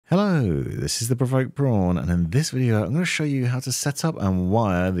Hello, this is the Provoked Prawn, and in this video I'm going to show you how to set up and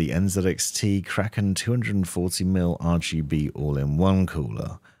wire the NZXT Kraken 240mm RGB all-in-one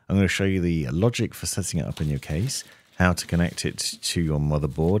cooler. I'm going to show you the logic for setting it up in your case, how to connect it to your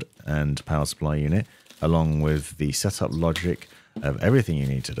motherboard and power supply unit, along with the setup logic of everything you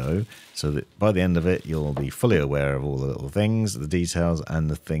need to know, so that by the end of it you'll be fully aware of all the little things, the details, and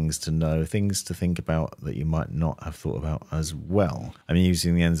the things to know, things to think about that you might not have thought about as well. I'm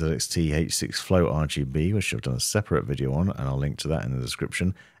using the NZXT H6 Flow RGB, which I've done a separate video on, and I'll link to that in the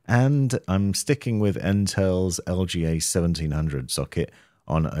description. And I'm sticking with Intel's LGA 1700 socket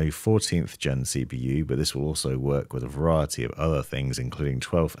on a 14th gen CPU, but this will also work with a variety of other things, including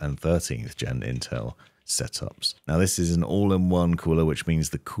 12th and 13th gen Intel setups. Now this is an all-in-one cooler, which means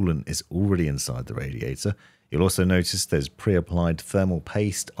the coolant is already inside the radiator. You'll also notice there's pre-applied thermal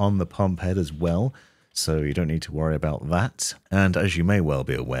paste on the pump head as well, so you don't need to worry about that. And as you may well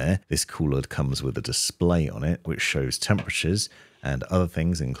be aware, this cooler comes with a display on it which shows temperatures and other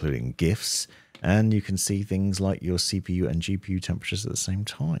things, including GIFs, and you can see things like your CPU and GPU temperatures at the same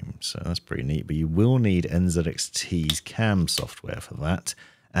time, so that's pretty neat. But you will need NZXT's CAM software for that,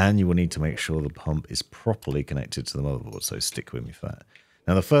 and you will need to make sure the pump is properly connected to the motherboard, so stick with me for that.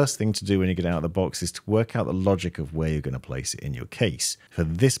 Now the first thing to do when you get out of the box is to work out the logic of where you're going to place it in your case. For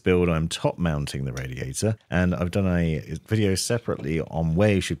this build I'm top mounting the radiator, and I've done a video separately on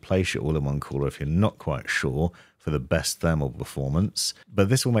where you should place your all-in-one cooler if you're not quite sure for the best thermal performance. But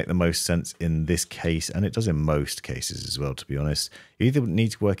this will make the most sense in this case, and it does in most cases as well, to be honest. You either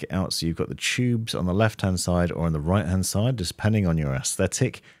need to work it out so you've got the tubes on the left hand side or on the right hand side, depending on your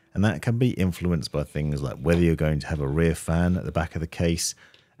aesthetic, and that can be influenced by things like whether you're going to have a rear fan at the back of the case,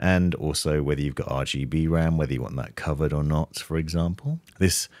 and also whether you've got RGB RAM, whether you want that covered or not, for example.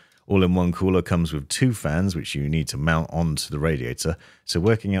 This all-in-one cooler comes with two fans which you need to mount onto the radiator, so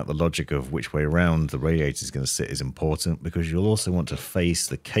working out the logic of which way around the radiator is going to sit is important, because you'll also want to face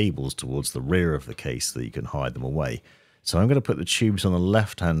the cables towards the rear of the case so that you can hide them away. So I'm going to put the tubes on the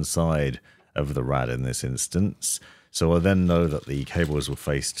left-hand side of the rad in this instance, so I then know that the cables will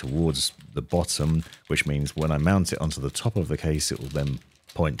face towards the bottom, which means when I mount it onto the top of the case it will then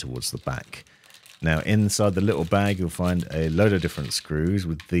point towards the back. Now inside the little bag you'll find a load of different screws,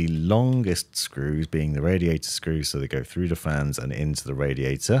 with the longest screws being the radiator screws, so they go through the fans and into the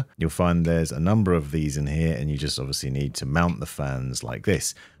radiator. You'll find there's a number of these in here, and you just obviously need to mount the fans like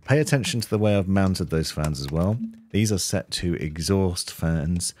this. Pay attention to the way I've mounted those fans as well. These are set to exhaust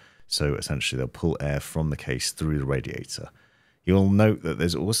fans, so essentially they'll pull air from the case through the radiator. You'll note that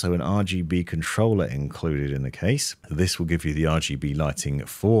there's also an RGB controller included in the case. This will give you the RGB lighting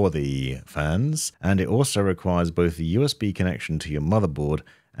for the fans, and it also requires both the USB connection to your motherboard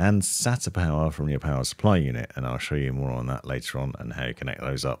and SATA power from your power supply unit, and I'll show you more on that later on and how you connect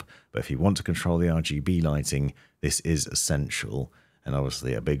those up. But if you want to control the RGB lighting, this is essential and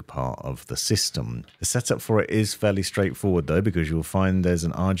obviously a big part of the system. The setup for it is fairly straightforward though, because you'll find there's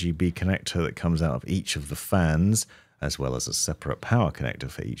an RGB connector that comes out of each of the fans, as well as a separate power connector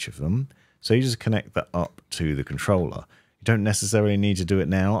for each of them. So you just connect that up to the controller. You don't necessarily need to do it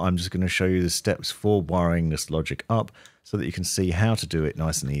now. I'm just going to show you the steps for wiring this logic up so that you can see how to do it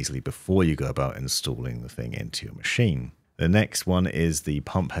nice and easily before you go about installing the thing into your machine. The next one is the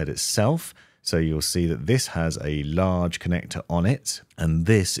pump head itself. So you'll see that this has a large connector on it, and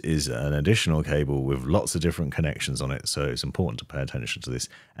this is an additional cable with lots of different connections on it, so it's important to pay attention to this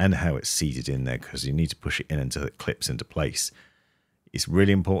and how it's seated in there, because you need to push it in until it clips into place. It's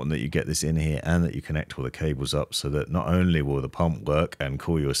really important that you get this in here and that you connect all the cables up, so that not only will the pump work and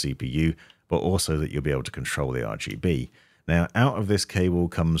cool your CPU, but also that you'll be able to control the RGB. Now, out of this cable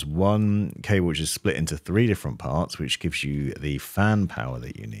comes one cable which is split into three different parts, which gives you the fan power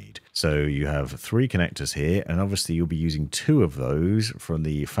that you need. So you have three connectors here, and obviously you'll be using two of those from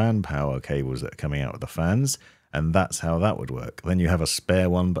the fan power cables that are coming out of the fans, and that's how that would work. Then you have a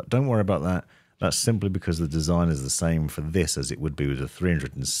spare one, but don't worry about that. That's simply because the design is the same for this as it would be with a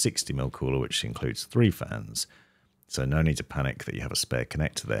 360mm cooler, which includes three fans. So no need to panic that you have a spare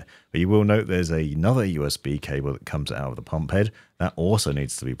connector there. But you will note there's another USB cable that comes out of the pump head. That also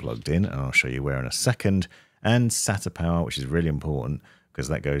needs to be plugged in, and I'll show you where in a second. And SATA power, which is really important, because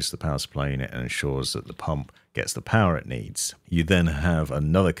that goes to the power supply unit and ensures that the pump gets the power it needs. You then have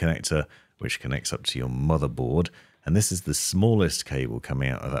another connector which connects up to your motherboard, and this is the smallest cable coming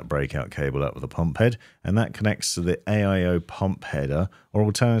out of that breakout cable out of the pump head, and that connects to the AIO pump header, or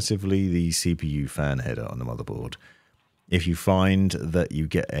alternatively the CPU fan header on the motherboard. If you find that you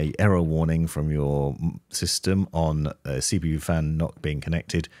get an error warning from your system on a CPU fan not being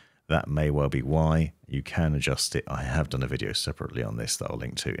connected, That may well be why. You can adjust it. I have done a video separately on this that I'll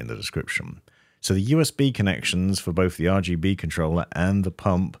link to in the description. So the USB connections for both the RGB controller and the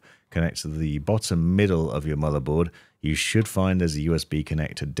pump connect to the bottom middle of your motherboard. You should find there's a USB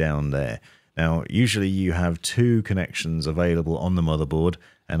connector down there. Now, usually you have two connections available on the motherboard,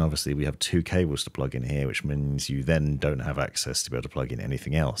 and obviously we have two cables to plug in here, which means you then don't have access to be able to plug in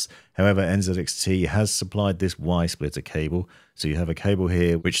anything else. However, NZXT has supplied this Y-splitter cable, so you have a cable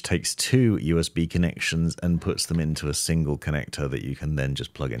here which takes two USB connections and puts them into a single connector that you can then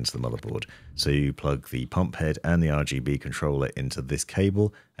just plug into the motherboard. So you plug the pump head and the RGB controller into this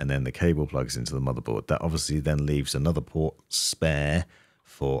cable, and then the cable plugs into the motherboard. That obviously then leaves another port spare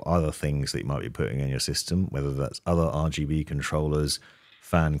for other things that you might be putting in your system, whether that's other RGB controllers,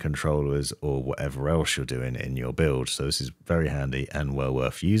 fan controllers, or whatever else you're doing in your build. So this is very handy and well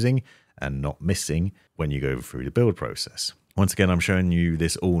worth using and not missing when you go through the build process. Once again, I'm showing you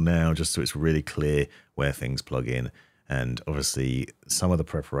this all now just so it's really clear where things plug in. And obviously some of the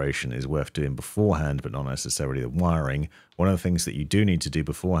preparation is worth doing beforehand, but not necessarily the wiring. One of the things that you do need to do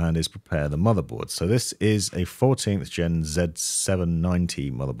beforehand is prepare the motherboard. So this is a 14th gen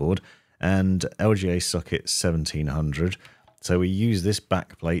Z790 motherboard and LGA socket 1700. So we use this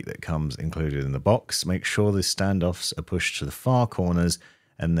back plate that comes included in the box. Make sure the standoffs are pushed to the far corners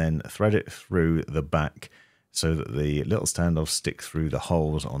and then thread it through the back so that the little standoffs stick through the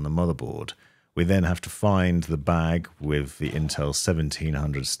holes on the motherboard. We then have to find the bag with the Intel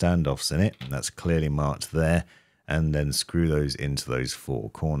 1700 standoffs in it, and that's clearly marked there, and then screw those into those four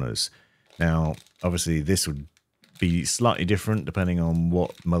corners. Now, obviously this would be slightly different depending on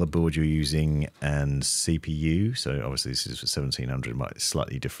what motherboard you're using and CPU. So obviously this is for 1700, might be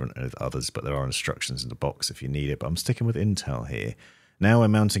slightly different with others, but there are instructions in the box if you need it, but I'm sticking with Intel here. Now we're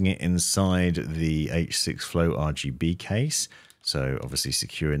mounting it inside the H6 Flow RGB case. So obviously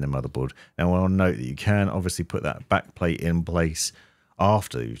securing the motherboard. Now I'll note that you can obviously put that back plate in place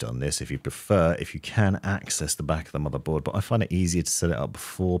after you've done this if you prefer, if you can access the back of the motherboard, but I find it easier to set it up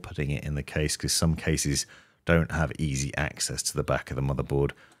before putting it in the case because some cases don't have easy access to the back of the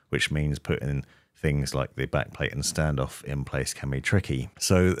motherboard, which means putting things like the back plate and standoff in place can be tricky.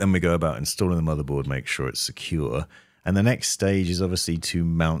 So then we go about installing the motherboard, make sure it's secure. And the next stage is obviously to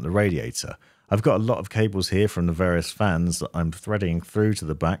mount the radiator. I've got a lot of cables here from the various fans that I'm threading through to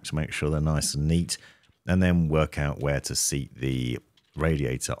the back to make sure they're nice and neat, and then work out where to seat the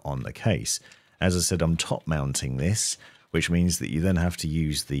radiator on the case. As I said, I'm top mounting this, which means that you then have to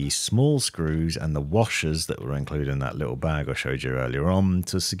use the small screws and the washers that were included in that little bag I showed you earlier on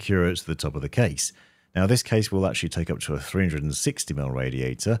to secure it to the top of the case. Now this case will actually take up to a 360mm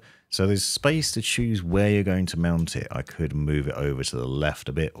radiator, so there's space to choose where you're going to mount it. I could move it over to the left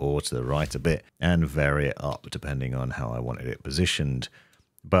a bit or to the right a bit and vary it up depending on how I wanted it positioned.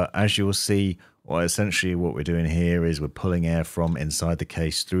 But as you'll see, essentially what we're doing here is we're pulling air from inside the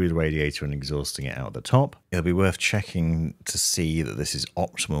case through the radiator and exhausting it out the top. It'll be worth checking to see that this is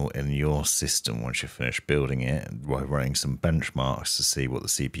optimal in your system once you finish building it and running some benchmarks to see what the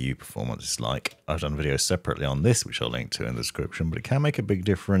CPU performance is like. I've done videos separately on this, which I'll link to in the description, but it can make a big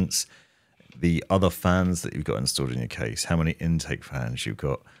difference. The other fans that you've got installed in your case, how many intake fans you've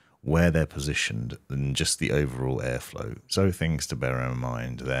got, where they're positioned, and just the overall airflow. So things to bear in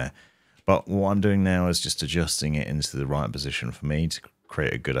mind there. But what I'm doing now is just adjusting it into the right position for me to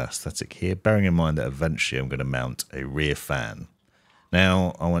create a good aesthetic here, bearing in mind that eventually I'm going to mount a rear fan.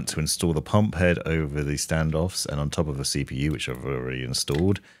 Now I want to install the pump head over the standoffs and on top of the CPU, which I've already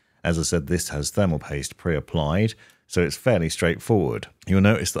installed. As I said, this has thermal paste pre-applied, so it's fairly straightforward. You'll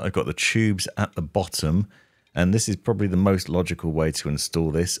notice that I've got the tubes at the bottom, and this is probably the most logical way to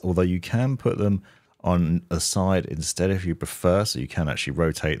install this, although you can put them on a side instead if you prefer, so you can actually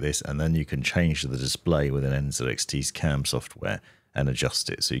rotate this and then you can change the display within NZXT's CAM software and adjust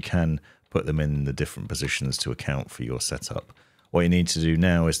it, so you can put them in the different positions to account for your setup. What you need to do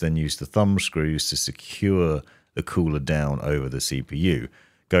now is then use the thumb screws to secure the cooler down over the CPU.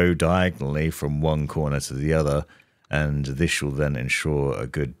 Go diagonally from one corner to the other, and this will then ensure a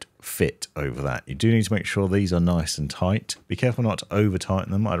good fit over that. You do need to make sure these are nice and tight. Be careful not to over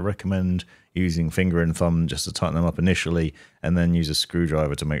tighten them. I'd recommend using finger and thumb just to tighten them up initially, and then use a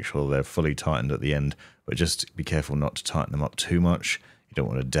screwdriver to make sure they're fully tightened at the end. But just be careful not to tighten them up too much. You don't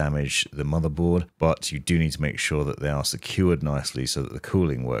want to damage the motherboard, but you do need to make sure that they are secured nicely so that the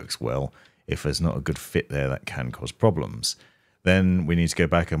cooling works well. If there's not a good fit there, that can cause problems. Then we need to go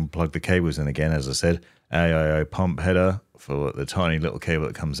back and plug the cables in again, as I said. AIO pump header for the tiny little cable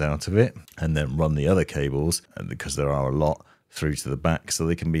that comes out of it, and then run the other cables, and because there are a lot, through to the back so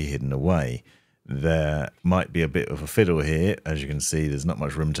they can be hidden away. There might be a bit of a fiddle here. As you can see, there's not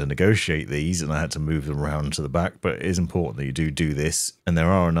much room to negotiate these, and I had to move them around to the back, but it is important that you do this. And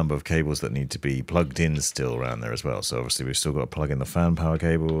there are a number of cables that need to be plugged in still around there as well. So obviously we've still got to plug in the fan power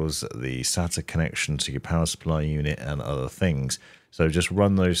cables, the SATA connection to your power supply unit, and other things. So just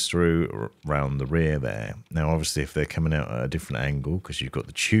run those through around the rear there. Now obviously if they're coming out at a different angle, because you've got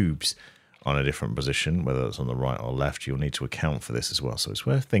the tubes on a different position, whether it's on the right or left, you'll need to account for this as well. So it's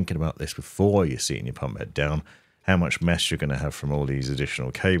worth thinking about this before you're seating your pump head down, how much mess you're going to have from all these additional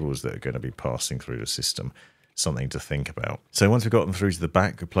cables that are going to be passing through the system. Something to think about. So once we've got them through to the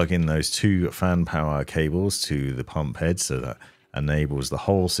back, we plug in those 2 fan power cables to the pump head, so that enables the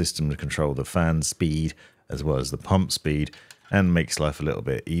whole system to control the fan speed as well as the pump speed, and makes life a little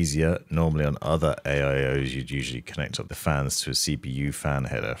bit easier. Normally on other AIOs, you'd usually connect up the fans to a CPU fan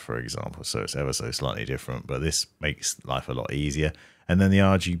header, for example. So it's ever so slightly different, but this makes life a lot easier. And then the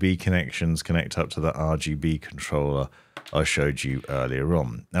RGB connections connect up to the RGB controller I showed you earlier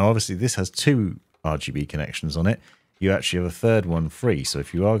on. Now, obviously this has 2 RGB connections on it. You actually have a third one free. So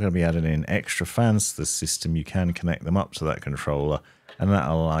if you are going to be adding in extra fans to the system, you can connect them up to that controller, and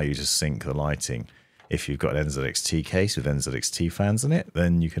that'll allow you to sync the lighting. If you've got an NZXT case with NZXT fans in it,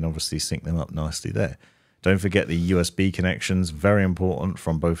 then you can obviously sync them up nicely there. Don't forget the USB connections, very important,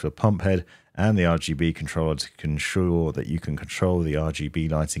 from both the pump head and the RGB controller to ensure that you can control the RGB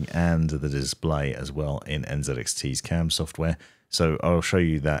lighting and the display as well in NZXT's CAM software. So I'll show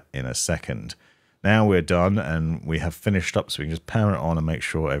you that in a second. Now we're done and we have finished up, so we can just power it on and make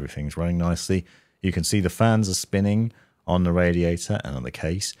sure everything's running nicely. You can see the fans are spinning on the radiator and on the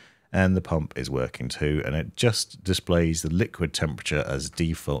case, and the pump is working too, and it just displays the liquid temperature as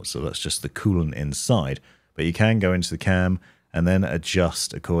default, so that's just the coolant inside. But you can go into the cam and then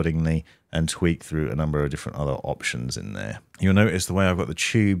adjust accordingly and tweak through a number of different other options in there. You'll notice the way I've got the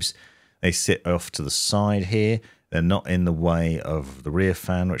tubes, they sit off to the side here. They're not in the way of the rear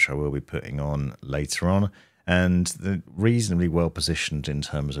fan, which I will be putting on later on. And they're reasonably well positioned in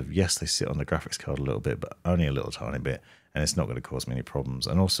terms of, yes, they sit on the graphics card a little bit, but only a little tiny bit, and it's not going to cause me any problems.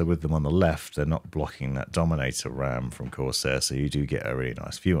 And also with them on the left, they're not blocking that Dominator RAM from Corsair, so you do get a really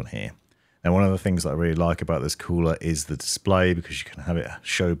nice view on here. Now, one of the things that I really like about this cooler is the display, because you can have it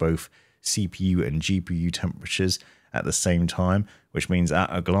show both CPU and GPU temperatures at the same time, which means at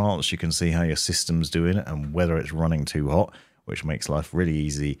a glance you can see how your system's doing and whether it's running too hot, which makes life really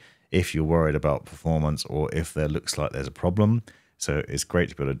easy if you're worried about performance or if there looks like there's a problem. So it's great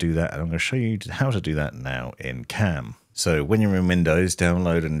to be able to do that, and I'm going to show you how to do that now in CAM. So when you're in Windows,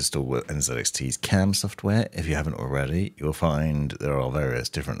 download and install NZXT's CAM software. If you haven't already, you'll find there are various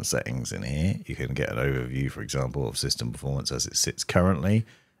different settings in here. You can get an overview, for example, of system performance as it sits currently,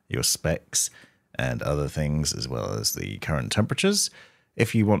 your specs, and other things, as well as the current temperatures.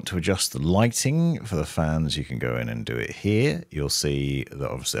 If you want to adjust the lighting for the fans, you can go in and do it here. You'll see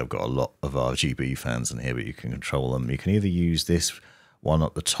that obviously I've got a lot of RGB fans in here, but you can control them. You can either use this one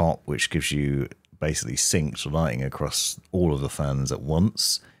at the top, which gives you basically synced lighting across all of the fans at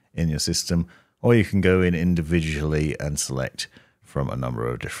once in your system, or you can go in individually and select from a number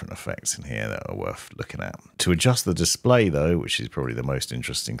of different effects in here that are worth looking at. To adjust the display though, which is probably the most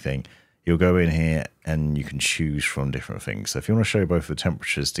interesting thing, you'll go in here and you can choose from different things. So if you want to show both the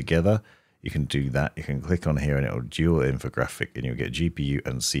temperatures together, you can do that. You can click on here and it'll dual infographic and you'll get GPU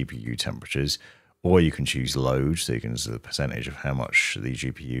and CPU temperatures. Or you can choose load, so you can see the percentage of how much the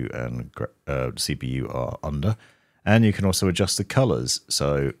GPU and CPU are under. And you can also adjust the colors.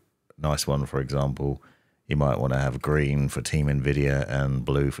 So nice one, for example, you might want to have green for Team NVIDIA and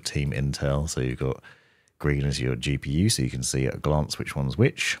blue for Team Intel. So you've got green as your GPU, so you can see at a glance which one's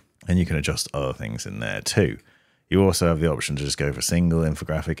which. And you can adjust other things in there too. You also have the option to just go for single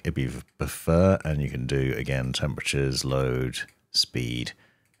infographic if you prefer, and you can do, again, temperatures, load, speed,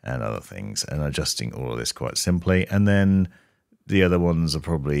 and other things, and adjusting all of this quite simply. And then the other ones are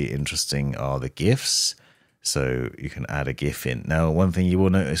probably interesting are the GIFs. So you can add a GIF in. Now, one thing you will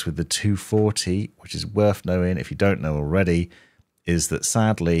notice with the 240, which is worth knowing if you don't know already, is that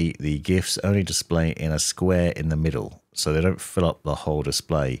sadly the GIFs only display in a square in the middle, so they don't fill up the whole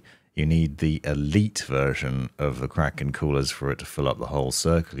display. You need the Elite version of the Kraken coolers for it to fill up the whole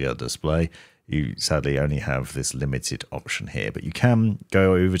circular display. You sadly only have this limited option here, but you can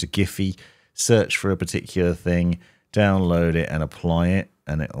go over to Giphy, search for a particular thing, download it and apply it,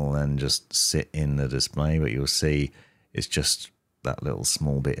 and it will then just sit in the display. But you'll see it's just that little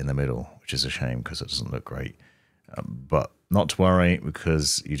small bit in the middle, which is a shame because it doesn't look great. But not to worry,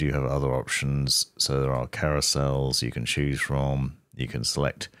 because you do have other options. So there are carousels you can choose from. You can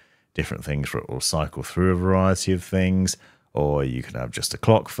select different things where it will cycle through a variety of things, or you can have just a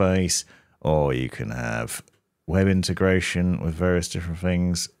clock face, or you can have web integration with various different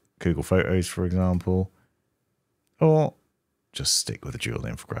things, Google Photos, for example, or just stick with the dual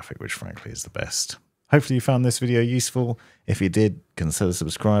infographic, which frankly is the best. Hopefully you found this video useful. If you did, consider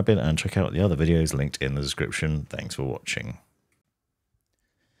subscribing and check out the other videos linked in the description. Thanks for watching.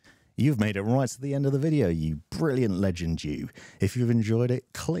 You've made it right to the end of the video, you brilliant legend you. If you've enjoyed it,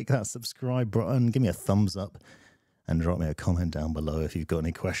 click that subscribe button, give me a thumbs up, and drop me a comment down below if you've got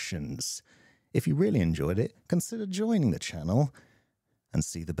any questions. If you really enjoyed it, consider joining the channel and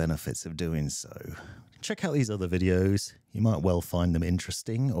see the benefits of doing so. Check out these other videos. You might well find them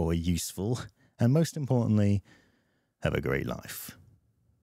interesting or useful. And most importantly, have a great life.